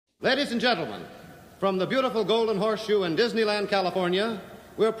Ladies and gentlemen, from the beautiful Golden Horseshoe in Disneyland, California,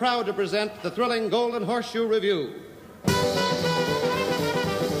 we're proud to present the thrilling Golden Horseshoe Review.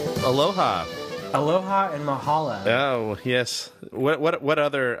 Aloha. Aloha and mahalo. Oh, yes. What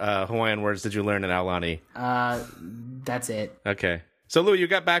other Hawaiian words did you learn in Aulani? That's it. Okay. So, Louis, you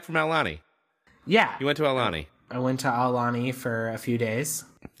got back from Aulani. Yeah. You went to Aulani. I went to Aulani for a few days.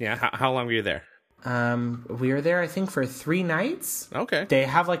 Yeah. How long were you there? We were there, I think, for 3 nights. Okay. They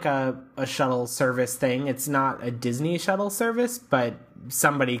have like a shuttle service thing. It's not a Disney shuttle service, but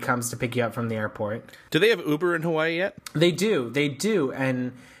somebody comes to pick you up from the airport. Do they have Uber in Hawaii yet? They do.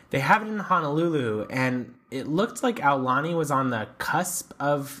 And they have it in Honolulu, and it looked like Aulani was on the cusp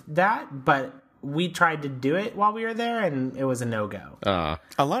of that, but we tried to do it while we were there, and it was a no-go.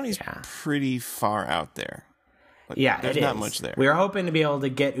 Aulani's pretty far out there. Yeah, there's not much there. We were hoping to be able to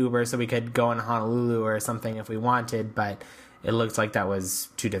get Uber so we could go in Honolulu or something if we wanted, but it looked like that was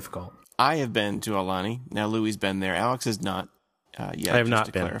too difficult. I have been to Aulani. Now, Louie's been there. Alex has not yet. I have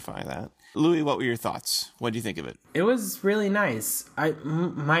not been. To clarify that. Louie, what were your thoughts? What do you think of it? It was really nice.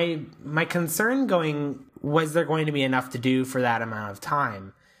 My concern was there going to be enough to do for that amount of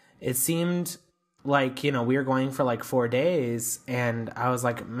time? It seemed like, we were going for like 4 days, and I was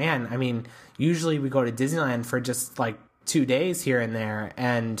like, man, I mean, usually we go to Disneyland for just like 2 days here and there,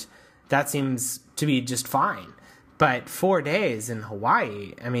 and that seems to be just fine. But 4 days in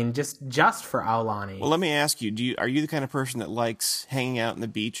Hawaii, I mean, just for Aulani. Well, let me ask you, are you the kind of person that likes hanging out on the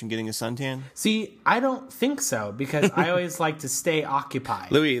beach and getting a suntan? See, I don't think so, because I always like to stay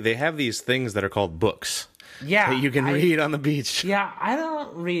occupied. Louis, they have these things that are called books. Yeah. That you can read on the beach. Yeah, I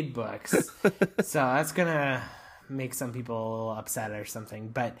don't read books. So that's going to make some people a little upset or something.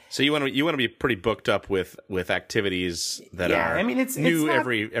 But so you want to be pretty booked up with activities that are it's new not,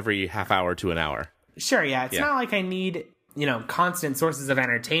 every half hour to an hour. Sure, yeah. It's not like I need, constant sources of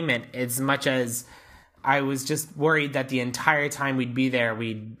entertainment as much as I was just worried that the entire time we'd be there,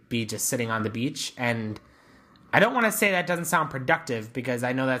 we'd be just sitting on the beach. And I don't want to say that doesn't sound productive, because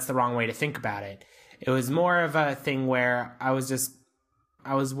I know that's the wrong way to think about it. It was more of a thing where I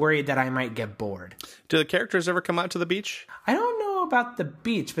was worried that I might get bored. Do the characters ever come out to the beach? I don't know about the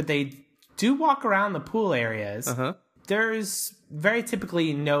beach, but they do walk around the pool areas. Uh-huh. There's very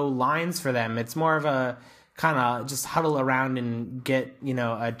typically no lines for them. It's more of a kind of just huddle around and get,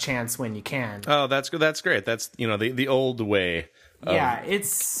 a chance when you can. Oh, that's great. That's, the old way of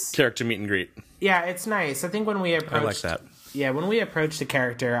it's character meet and greet. Yeah, it's nice. I think when we approached... I like that. Yeah, when we approached the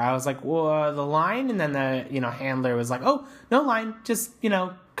character, I was like, well, the line, and then the, handler was like, oh, no line, just,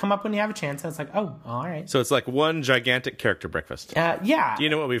 come up when you have a chance. And I was like, oh, all right. So it's like one gigantic character breakfast. Yeah. Do you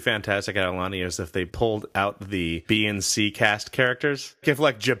know what would be fantastic at Aulani is if they pulled out the B and C cast characters? If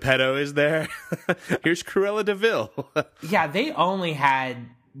like Geppetto is there, here's Cruella de Vil. Yeah, they only had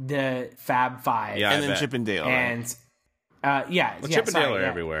the Fab Five. Yeah, and then Chip and Dale. And, Chip and Dale are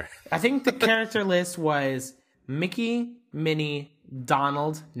everywhere. I think the character list was Mickey, Minnie,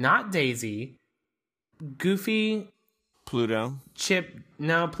 Donald, not Daisy, Goofy, Pluto, Chip.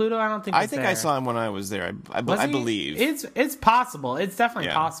 No, Pluto. I don't think. I think I saw him when I was there. I believe it's possible. It's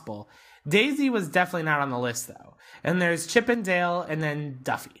definitely possible. Daisy was definitely not on the list though. And there's Chip and Dale, and then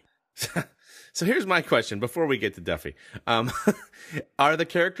Duffy. So here's my question before we get to Duffy. Are the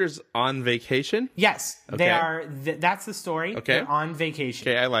characters on vacation? Yes, okay. They are. That's the story. Okay. They're on vacation.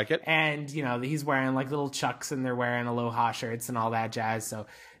 Okay, I like it. And, he's wearing like little chucks, and they're wearing aloha shirts and all that jazz. So,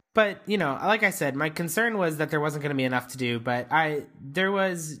 but, like I said, my concern was that there wasn't going to be enough to do, but there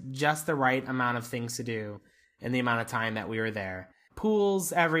was just the right amount of things to do in the amount of time that we were there.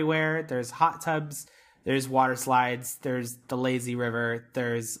 Pools everywhere. There's hot tubs. There's water slides, there's the lazy river,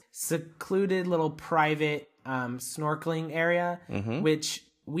 there's secluded little private snorkeling area, which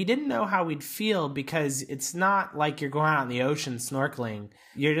we didn't know how we'd feel, because it's not like you're going out in the ocean snorkeling.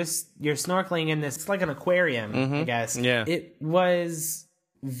 You're snorkeling in this, it's like an aquarium, I guess. Yeah. It was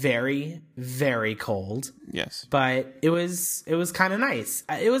very, very cold. Yes. But it was kind of nice.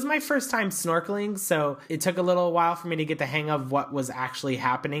 It was my first time snorkeling, so it took a little while for me to get the hang of what was actually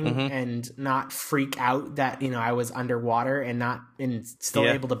happening and not freak out that, I was underwater and still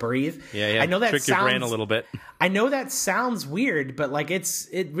able to breathe. Yeah. I know that trick your brain a little bit. I know that sounds weird, but like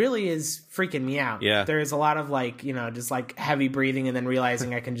it really is freaking me out. Yeah. There's a lot of like, just like heavy breathing and then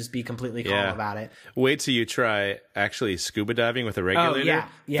realizing I can just be completely calm about it. Wait till you try actually scuba diving with a regulator. Oh,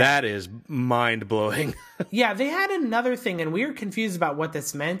 yeah. That is mind blowing. Yeah, they had another thing, and we were confused about what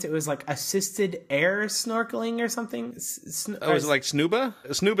this meant. It was like assisted air snorkeling or something. Is it like snuba?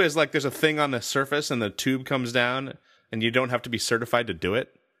 Snuba is like there's a thing on the surface and the tube comes down, and you don't have to be certified to do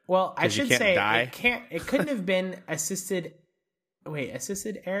it. Well, I should say die. it couldn't have been assisted Wait,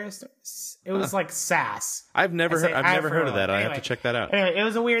 assisted air? It was like SAS. I've never heard of that. I have to check that out. Anyway, it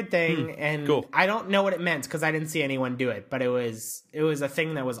was a weird thing, and cool. I don't know what it meant because I didn't see anyone do it. But it was a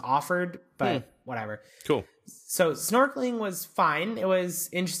thing that was offered. But whatever. Cool. So snorkeling was fine. It was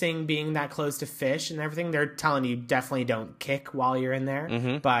interesting being that close to fish and everything. They're telling you definitely don't kick while you're in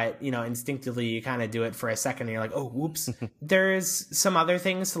there. But, instinctively you kind of do it for a second and you're like, oh, whoops. There's some other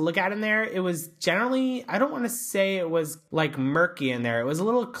things to look at in there. It was generally, I don't want to say it was like murky in there. It was a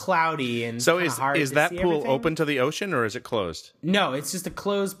little cloudy and so hard is to that see pool everything. open to the ocean or is it closed? No, it's just a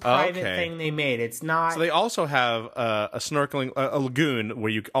closed private thing they made. It's not. So they also have a snorkeling, a lagoon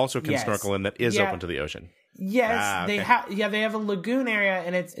where you also can snorkel in that is open to the ocean. Yes, they have. Yeah, they have a lagoon area,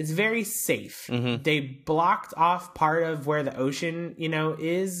 and it's very safe. They blocked off part of where the ocean,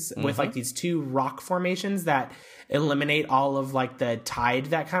 is with like these two rock formations that eliminate all of like the tide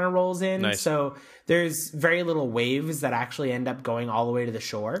that kind of rolls in. Nice. So there's very little waves that actually end up going all the way to the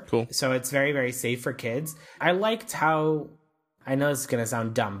shore. Cool. So it's very, very safe for kids. I liked how. I know this is going to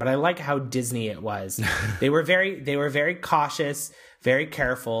sound dumb, but I like how Disney it was. They were very cautious, very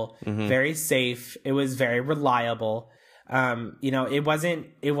careful, very safe. It was very reliable. It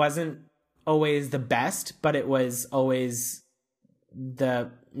wasn't always the best, but it was always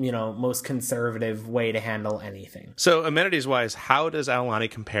the, most conservative way to handle anything. So amenities wise, how does Aulani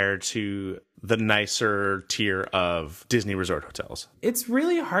compare to the nicer tier of Disney resort hotels? It's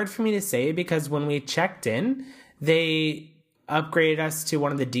really hard for me to say because when we checked in, they upgraded us to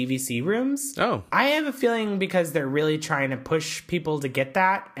one of the DVC rooms. Oh. I have a feeling because they're really trying to push people to get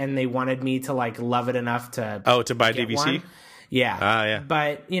that, and they wanted me to like love it enough to to buy get DVC? one. Yeah. Yeah.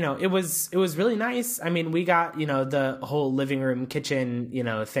 But, it was really nice. I mean, we got, the whole living room, kitchen,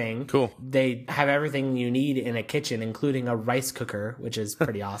 thing. Cool. They have everything you need in a kitchen, including a rice cooker, which is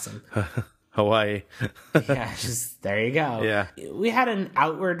pretty awesome. Hawaii. Yeah, there you go. Yeah. We had an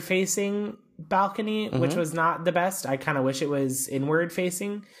outward facing balcony, which was not the best. I kind of wish it was inward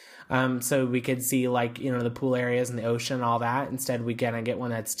facing. So we could see like, the pool areas and the ocean and all that. Instead, we kind of get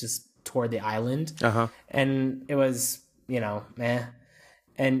one that's just toward the island. And it was, meh.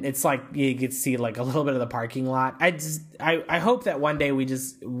 And it's like you could see like a little bit of the parking lot. I hope that one day we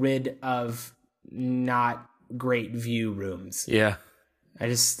just rid of not great view rooms. Yeah.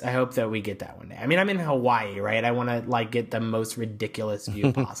 I hope that we get that one day. I mean, I'm in Hawaii, right? I want to like get the most ridiculous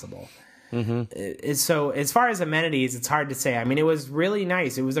view possible. So as far as amenities, it's hard to say. I mean, it was really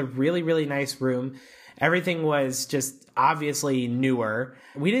nice. It was a really, really nice room. Everything was just obviously newer.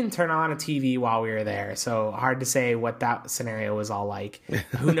 We didn't turn on a TV while we were there, so hard to say what that scenario was all like.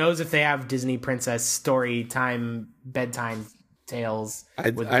 Who knows if they have Disney princess story time, bedtime tales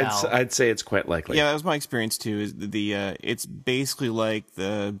with Belle. I'd say it's quite likely. Yeah, that was my experience too. Is it's basically like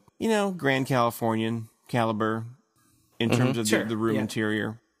the Grand Californian caliber in terms of the room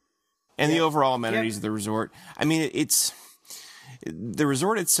interior and the overall amenities of the resort. I mean, it's the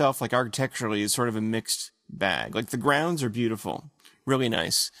resort itself, like architecturally, is sort of a mixed bag. Like the grounds are beautiful, really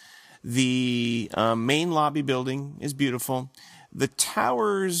nice. The main lobby building is beautiful. The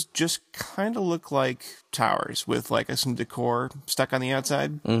towers just kind of look like towers with like some decor stuck on the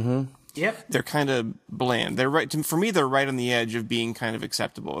outside. Yep. They're kind of bland. For me, they're right on the edge of being kind of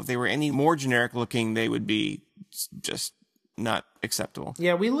acceptable. If they were any more generic looking, they would be just not acceptable.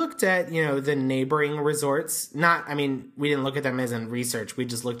 Yeah, we looked at, the neighboring resorts. We didn't look at them as in research. We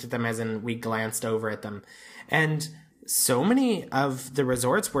just looked at them as in we glanced over at them. And so many of the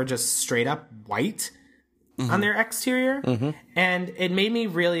resorts were just straight up white on their exterior. And it made me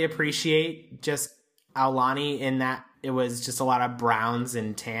really appreciate just Aulani in that it was just a lot of browns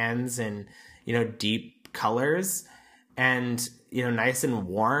and tans and, deep colors and, nice and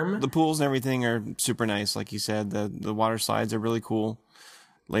warm. The pools and everything are super nice. Like you said, the water slides are really cool.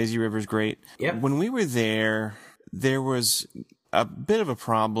 Lazy River's great. Yep. When we were there was a bit of a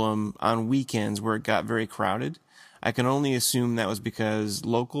problem on weekends where it got very crowded. I can only assume that was because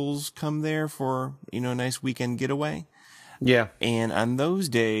locals come there for, a nice weekend getaway. Yeah. And on those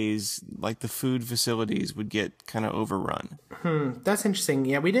days, like the food facilities would get kind of overrun. That's interesting.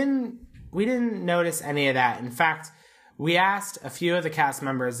 Yeah, we didn't notice any of that. In fact, we asked a few of the cast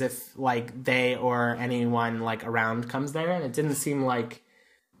members if like they or anyone like around comes there, and it didn't seem like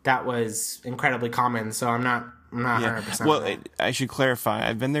that was incredibly common. So I'm not 100%. Well, I should clarify.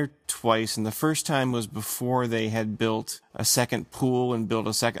 I've been there twice, and the first time was before they had built a second pool and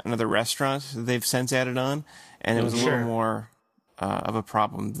built another restaurant that they've since added on, and it was a little more of a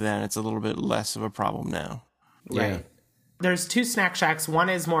problem then. It's a little bit less of a problem now. Right. Yeah. There's two snack shacks. One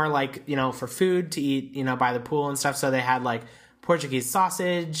is more like, for food to eat, by the pool and stuff. So they had like Portuguese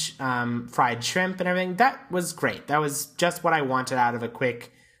sausage, fried shrimp and everything. That was great. That was just what I wanted out of a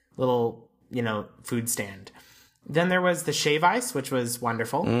quick little, food stand. Then there was the shave ice, which was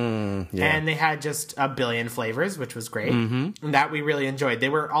wonderful. And they had just a billion flavors, which was great. And that we really enjoyed. They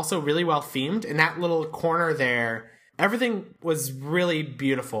were also really well themed. In that little corner there, everything was really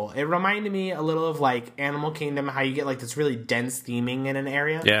beautiful. It reminded me a little of like Animal Kingdom, how you get like this really dense theming in an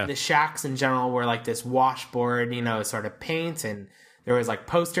area. Yeah. The shacks in general were like this washboard, sort of paint, and there was like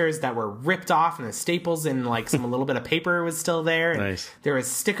posters that were ripped off and the staples and like a little bit of paper was still there. And nice. There was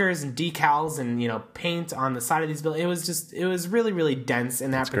stickers and decals and, paint on the side of these buildings. It was really, really dense in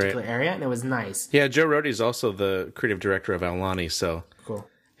that particular area, and it was nice. Yeah, Joe Rohde's also the creative director of Aulani, so cool.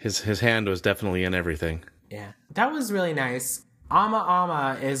 His hand was definitely in everything. Yeah, that was really nice. Ama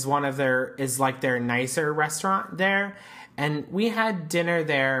Ama is like their nicer restaurant there, and we had dinner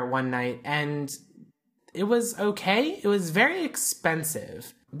there one night, and it was okay. It was very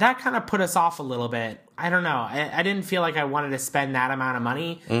expensive. That kind of put us off a little bit. I don't know. I didn't feel like I wanted to spend that amount of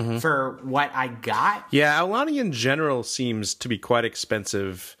money for what I got. Yeah, Aulani in general seems to be quite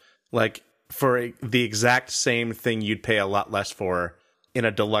expensive. Like, for the exact same thing you'd pay a lot less for in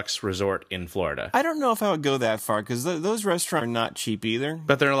a deluxe resort in Florida. I don't know if I would go that far, because those restaurants are not cheap either.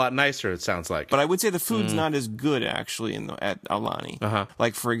 But they're a lot nicer, it sounds like. But I would say the food's not as good, actually, at Aulani. Uh-huh.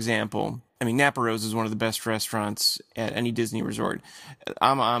 Like, for example, Napa Rose is one of the best restaurants at any Disney resort.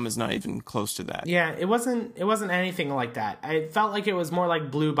 Ama Ama is not even close to that. Yeah, it wasn't anything like that. I felt like it was more like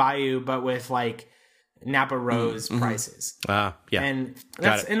Blue Bayou, but with like Napa Rose prices. Yeah. And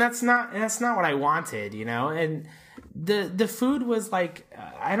that's not what I wanted, and the food was like,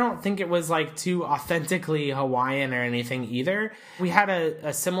 I don't think it was like too authentically Hawaiian or anything either. We had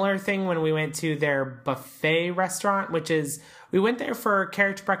a similar thing when we went to their buffet restaurant, which is, we went there for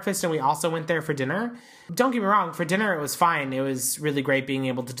character breakfast and we also went there for dinner. Don't get me wrong, for dinner it was fine. It was really great being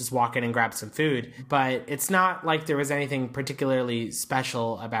able to just walk in and grab some food, but it's not like there was anything particularly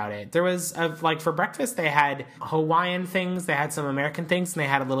special about it. There was, like, for breakfast they had Hawaiian things, they had some American things, and they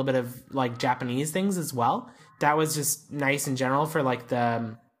had a little bit of like Japanese things as well. That was just nice in general for like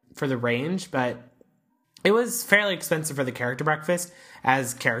for the range, but it was fairly expensive for the character breakfast,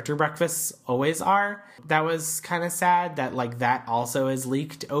 as character breakfasts always are. That was kind of sad that like that also is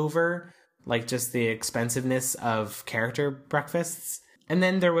leaked over, like just the expensiveness of character breakfasts. And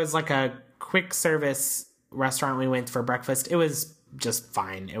then there was like a quick service restaurant we went for breakfast. It was just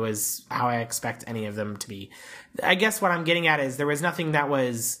fine. It was how I expect any of them to be. I guess what I'm getting at is there was nothing that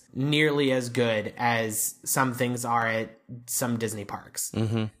was nearly as good as some things are at some Disney parks.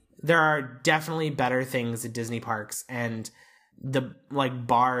 Mm-hmm. There are definitely better things at Disney parks, and the like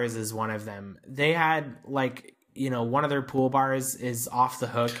bars is one of them. They had like, one of their pool bars is Off the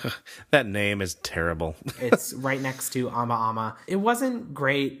Hook. That name is terrible. It's right next to Ama Ama. It wasn't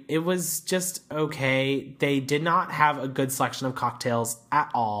great. It was just okay. They did not have a good selection of cocktails at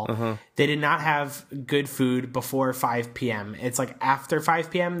all. Uh-huh. They did not have good food before 5 p.m. It's like after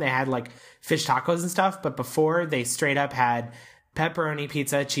 5 p.m. they had like fish tacos and stuff, but before they straight up had pepperoni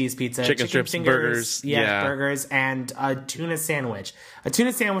pizza, cheese pizza, chicken strips, fingers, burgers, burgers, and a tuna sandwich. A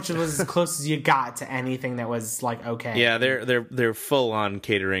tuna sandwich was as close as you got to anything that was like okay. Yeah, they're full on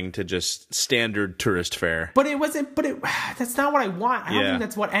catering to just standard tourist fare. But it wasn't. That's not what I want. I don't think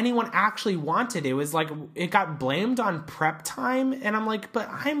that's what anyone actually wanted. It was like it got blamed on prep time, and I'm like, but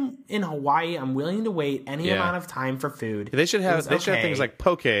I'm in Hawaii. I'm willing to wait any amount of time for food. They should have things like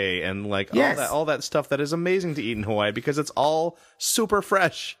poke and like all that stuff that is amazing to eat in Hawaii, because it's all super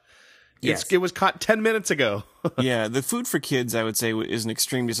fresh. It was caught 10 minutes ago. Yeah, the food for kids, I would say, is an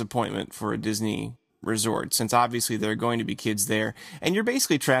extreme disappointment for a Disney resort, since obviously there are going to be kids there, and you're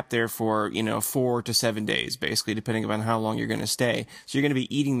basically trapped there for 4 to 7 days, basically, depending upon how long you're going to stay. So you're going to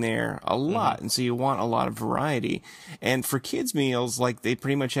be eating there a lot, and so you want a lot of variety. And for kids' meals, like, they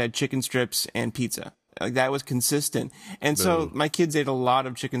pretty much had chicken strips and pizza. Like, that was consistent. And so my kids ate a lot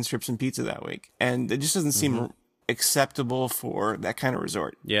of chicken strips and pizza that week, and it just doesn't seem acceptable for that kind of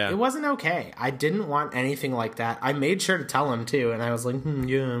resort. Yeah. It wasn't okay. I didn't want anything like that. I made sure to tell them too, and I was like,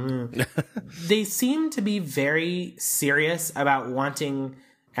 They seem to be very serious about wanting,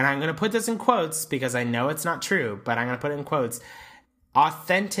 and I'm going to put this in quotes because I know it's not true, but I'm going to put it in quotes,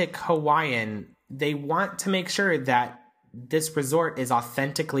 authentic Hawaiian. They want to make sure that this resort is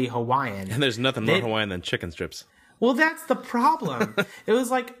authentically Hawaiian. And there's nothing more Hawaiian than chicken strips. Well, that's the problem. It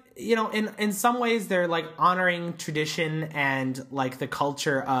was like, in some ways they're like honoring tradition and like the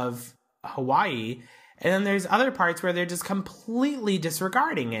culture of Hawaii. And then there's other parts where they're just completely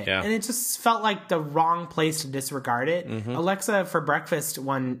disregarding it. Yeah. And it just felt like the wrong place to disregard it. Alexa, for breakfast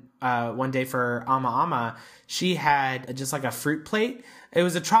one day for Ama, she had just like a fruit plate. It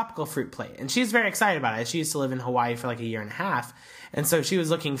was a tropical fruit plate. And she's very excited about it. She used to live in Hawaii for like a year and a half. And so she was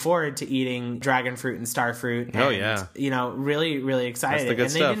looking forward to eating dragon fruit and star fruit. And, really, really excited. That's the good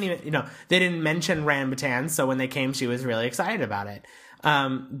and they stuff. didn't even, they didn't mention rambutans. So when they came, she was really excited about it.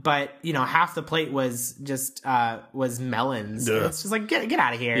 But half the plate was just, was melons. It's just like, get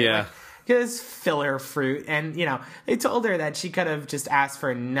out of here. Yeah. Like, this filler fruit. And, they told her that she could have just asked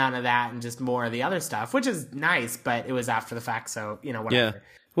for none of that and just more of the other stuff, which is nice, but it was after the fact. So, whatever. Yeah.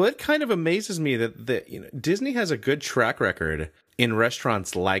 Well, it kind of amazes me that Disney has a good track record in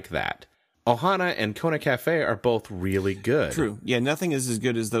restaurants like that. Ohana and Kona Cafe are both really good. True. Yeah, nothing is as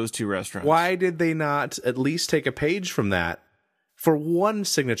good as those two restaurants. Why did they not at least take a page from that for one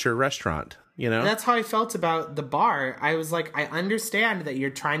signature restaurant? That's how I felt about the bar. I was like, I understand that you're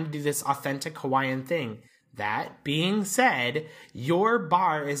trying to do this authentic Hawaiian thing. That being said, your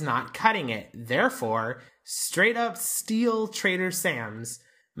bar is not cutting it. Therefore, straight up steal Trader Sam's.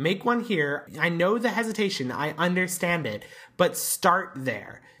 Make one here. I know the hesitation. I understand it. But start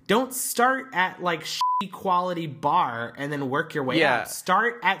there. Don't start at like shitty quality bar and then work your way up.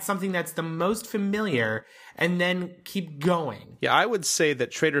 Start at something that's the most familiar and then keep going. Yeah, I would say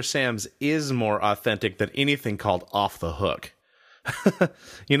that Trader Sam's is more authentic than anything called Off the Hook.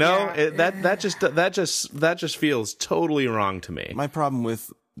 That just feels totally wrong to me. My problem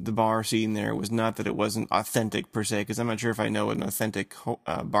with the bar scene there was not that it wasn't authentic per se, because I'm not sure if I know what an authentic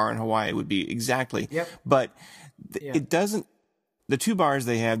bar in Hawaii would be exactly. Yep. But it doesn't. The two bars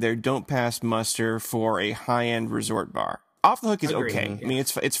they have there don't pass muster for a high-end resort bar. Off the Hook is okay. Yeah. I mean,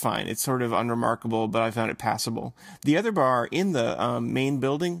 it's fine. It's sort of unremarkable, but I found it passable. The other bar in the main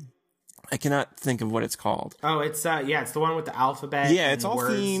building, I cannot think of what it's called. Oh, it's it's the one with the alphabet. Yeah, it's all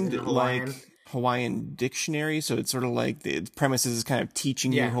words themed like Hawaiian dictionary, so it's sort of like the premise is kind of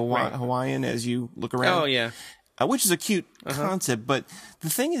teaching you Hawaiian as you look around. Oh, yeah. Which is a cute concept, but the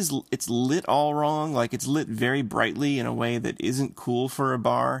thing is, it's lit all wrong. Like, it's lit very brightly in a way that isn't cool for a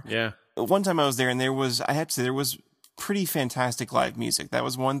bar. Yeah. One time I was there, and there was pretty fantastic live music. That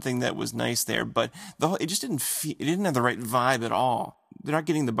was one thing that was nice there, but it just it didn't have the right vibe at all. They're not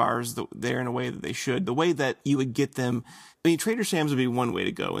getting the bars there in a way that they should. The way that you would get them. I mean, Trader Sam's would be one way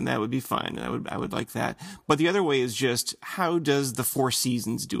to go, and that would be fine. And I would like that. But the other way is just, how does the Four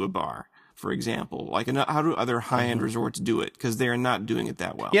Seasons do a bar, for example? Like, how do other high-end resorts do it? Because they're not doing it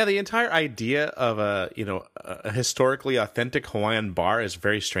that well. Yeah, the entire idea of a historically authentic Hawaiian bar is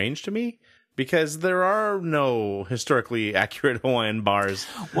very strange to me, because there are no historically accurate Hawaiian bars.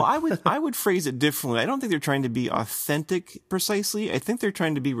 Well, I would phrase it differently. I don't think they're trying to be authentic precisely. I think they're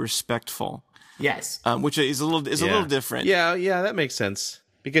trying to be respectful. Yes. Which is a little different. Yeah, that makes sense.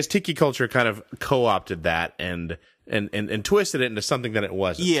 Because tiki culture kind of co-opted that and twisted it into something that it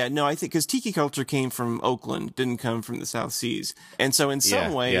wasn't. Yeah, no, I think because tiki culture came from Oakland, didn't come from the South Seas, and so in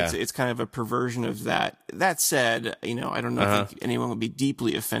some way it's kind of a perversion of that. That said, I don't know if anyone would be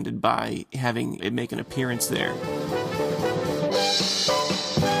deeply offended by having it make an appearance there.